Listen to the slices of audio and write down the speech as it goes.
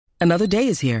Another day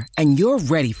is here, and you're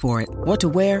ready for it. What to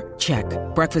wear? Check.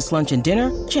 Breakfast, lunch, and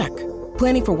dinner? Check.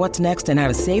 Planning for what's next and how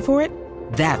to save for it?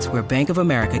 That's where Bank of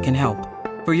America can help.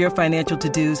 For your financial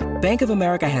to-dos, Bank of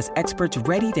America has experts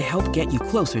ready to help get you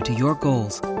closer to your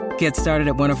goals. Get started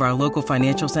at one of our local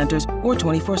financial centers or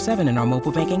 24/7 in our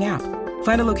mobile banking app.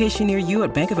 Find a location near you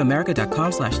at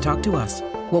bankofamerica.com/talktous.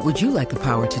 What would you like the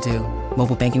power to do?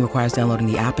 Mobile banking requires downloading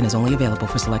the app and is only available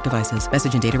for select devices.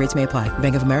 Message and data rates may apply.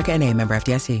 Bank of America N.A., member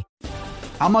FDIC.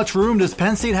 How much room does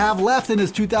Penn State have left in his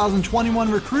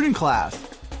 2021 recruiting class?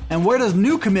 And where does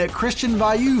new commit Christian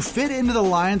Vayu fit into the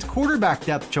Lions quarterback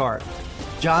depth chart?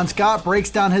 John Scott breaks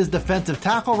down his defensive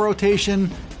tackle rotation,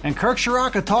 and Kirk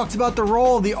Ciarrocca talks about the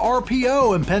role of the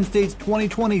RPO in Penn State's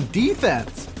 2020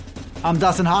 defense. I'm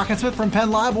Dustin Hockensmith from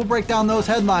Penn Live. We'll break down those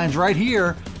headlines right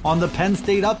here on the Penn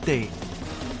State Update.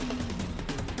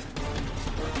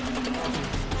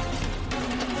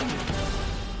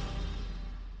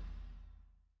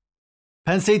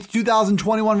 Penn State's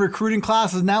 2021 recruiting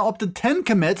class is now up to 10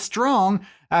 commits strong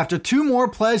after 2 more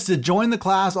pledged to join the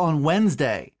class on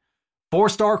Wednesday.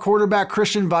 4-star quarterback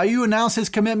Christian Vayu announced his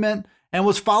commitment and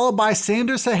was followed by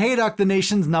Sander Sahaydak, the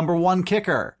nation's #1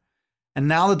 kicker. And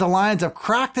now that the Lions have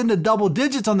cracked into double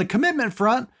digits on the commitment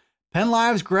front, Penn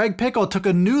Live's Greg Pickle took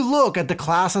a new look at the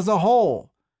class as a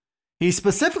whole. He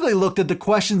specifically looked at the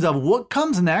questions of what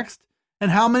comes next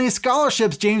and how many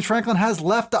scholarships James Franklin has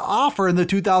left to offer in the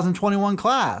 2021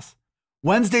 class.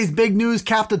 Wednesday's big news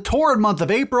capped a torrid month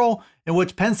of April in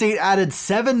which Penn State added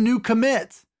 7 new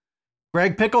commits.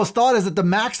 Greg Pickle's thought is that the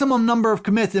maximum number of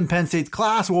commits in Penn State's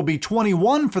class will be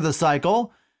 21 for the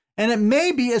cycle, and it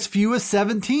may be as few as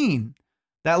 17.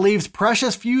 That leaves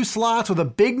precious few slots with a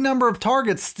big number of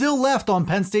targets still left on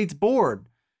Penn State's board.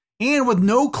 And with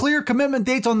no clear commitment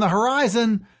dates on the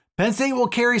horizon, Penn State will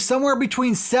carry somewhere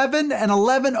between 7 and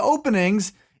 11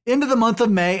 openings into the month of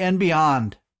May and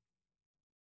beyond.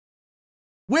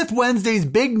 With Wednesday's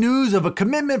big news of a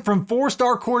commitment from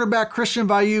 4-star quarterback Christian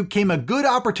Vayu came a good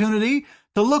opportunity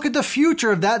to look at the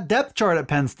future of that depth chart at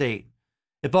Penn State.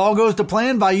 If all goes to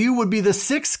plan, Vayu would be the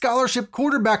 6th scholarship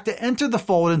quarterback to enter the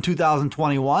fold in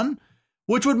 2021,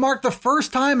 which would mark the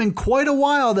first time in quite a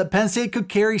while that Penn State could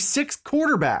carry 6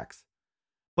 quarterbacks.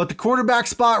 But the quarterback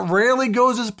spot rarely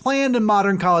goes as planned in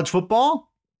modern college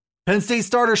football. Penn State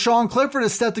starter Sean Clifford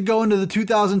is set to go into the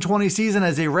 2020 season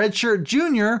as a redshirt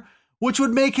junior, which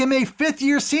would make him a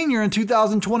 5th-year senior in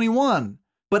 2021.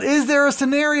 But is there a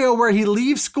scenario where he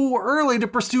leaves school early to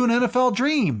pursue an NFL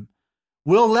dream?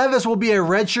 Will Levis will be a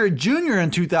redshirt junior in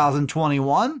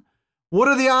 2021. What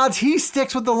are the odds he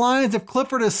sticks with the Lions if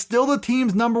Clifford is still the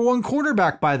team's #1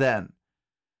 quarterback by then?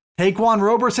 Taquan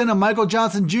Roberson and Michael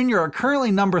Johnson Jr. are currently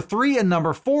number 3 and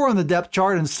number 4 on the depth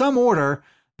chart in some order.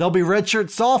 They'll be redshirt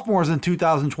sophomores in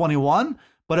 2021,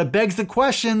 but it begs the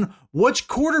question, which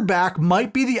quarterback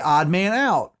might be the odd man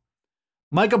out?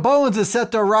 Micah Bowens is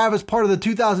set to arrive as part of the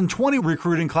 2020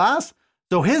 recruiting class,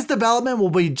 so his development will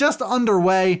be just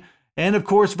underway. And of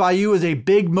course, Vayu is a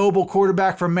big mobile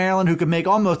quarterback from Maryland who can make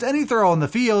almost any throw on the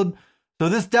field. So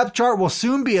this depth chart will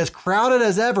soon be as crowded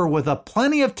as ever with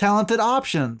plenty of talented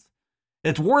options.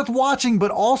 It's worth watching, but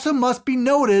also must be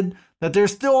noted that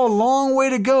there's still a long way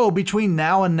to go between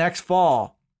now and next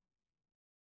fall.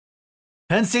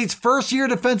 Penn State's first-year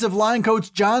defensive line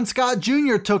coach John Scott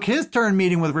Jr. took his turn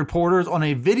meeting with reporters on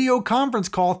a video conference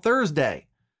call Thursday.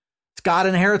 Scott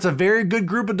inherits a very good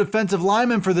group of defensive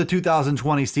linemen for the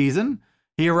 2020 season.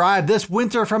 He arrived this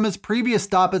winter from his previous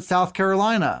stop at South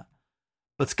Carolina.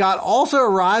 But Scott also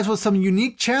arrives with some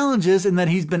unique challenges in that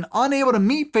he's been unable to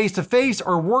meet face-to-face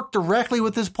or work directly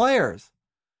with his players.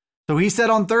 So he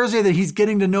said on Thursday that he's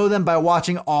getting to know them by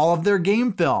watching all of their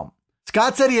game film.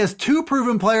 Scott said he has 2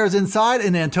 proven players inside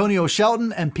in Antonio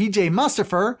Shelton and PJ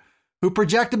Mustipher, who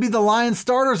project to be the Lions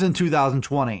starters in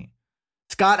 2020.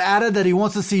 Scott added that he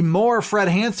wants to see more of Fred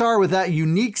Hansard with that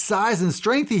unique size and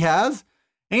strength he has,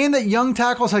 and that young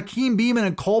tackles Hakeem Beamon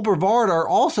and Cole Brevard are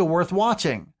also worth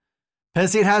watching. Penn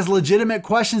State has legitimate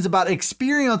questions about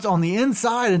experience on the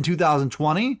inside in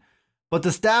 2020, but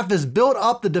the staff has built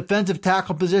up the defensive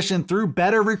tackle position through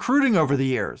better recruiting over the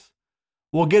years.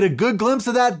 We'll get a good glimpse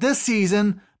of that this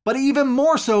season, but even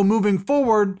more so moving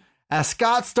forward as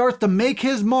Scott starts to make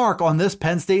his mark on this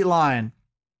Penn State line.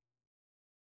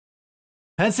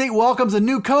 Penn State welcomes a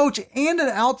new coach and an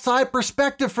outside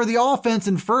perspective for the offense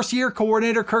in first-year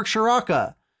coordinator Kirk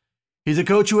Ciarrocca. He's a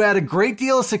coach who had a great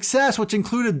deal of success, which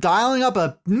included dialing up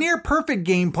a near-perfect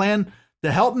game plan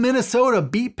to help Minnesota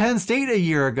beat Penn State a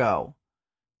year ago.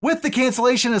 With the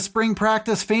cancellation of spring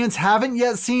practice, fans haven't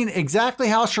yet seen exactly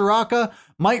how Ciarrocca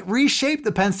might reshape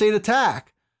the Penn State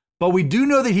attack. but we do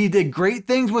know that he did great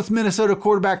things with Minnesota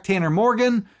quarterback Tanner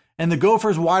Morgan and the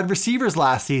Gophers wide receivers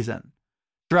last season.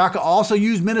 Ciarrocca also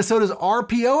used Minnesota's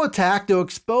RPO attack to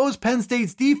expose Penn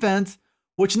State's defense,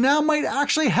 which now might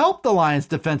actually help the Lions'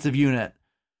 defensive unit.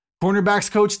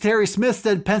 Cornerbacks coach Terry Smith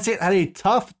said Penn State had a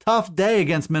tough day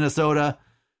against Minnesota.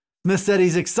 Smith said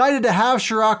he's excited to have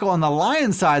Ciarrocca on the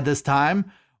Lions side this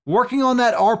time, working on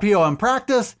that RPO in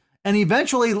practice and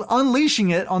eventually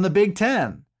unleashing it on the Big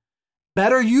Ten.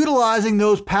 Better utilizing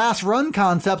those pass-run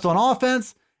concepts on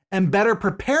offense and better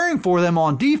preparing for them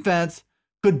on defense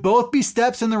could both be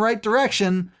steps in the right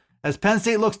direction as Penn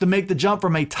State looks to make the jump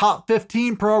from a top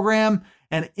 15 program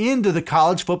and into the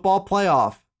college football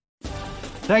playoff.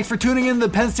 Thanks for tuning in to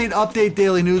the Penn State Update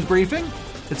Daily News Briefing.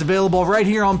 It's available right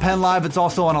here on Penn Live. It's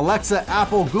also on Alexa,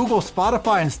 Apple, Google,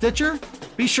 Spotify, and Stitcher.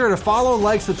 Be sure to follow,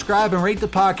 like, subscribe, and rate the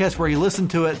podcast where you listen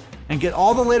to it and get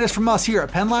all the latest from us here at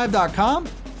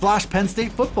PennLive.com/Penn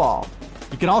State Football.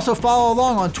 You can also follow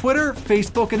along on Twitter,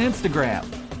 Facebook, and Instagram.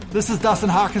 This is Dustin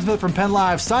Hawkinsmith from Penn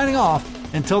Live signing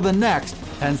off until the next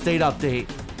Penn State Update.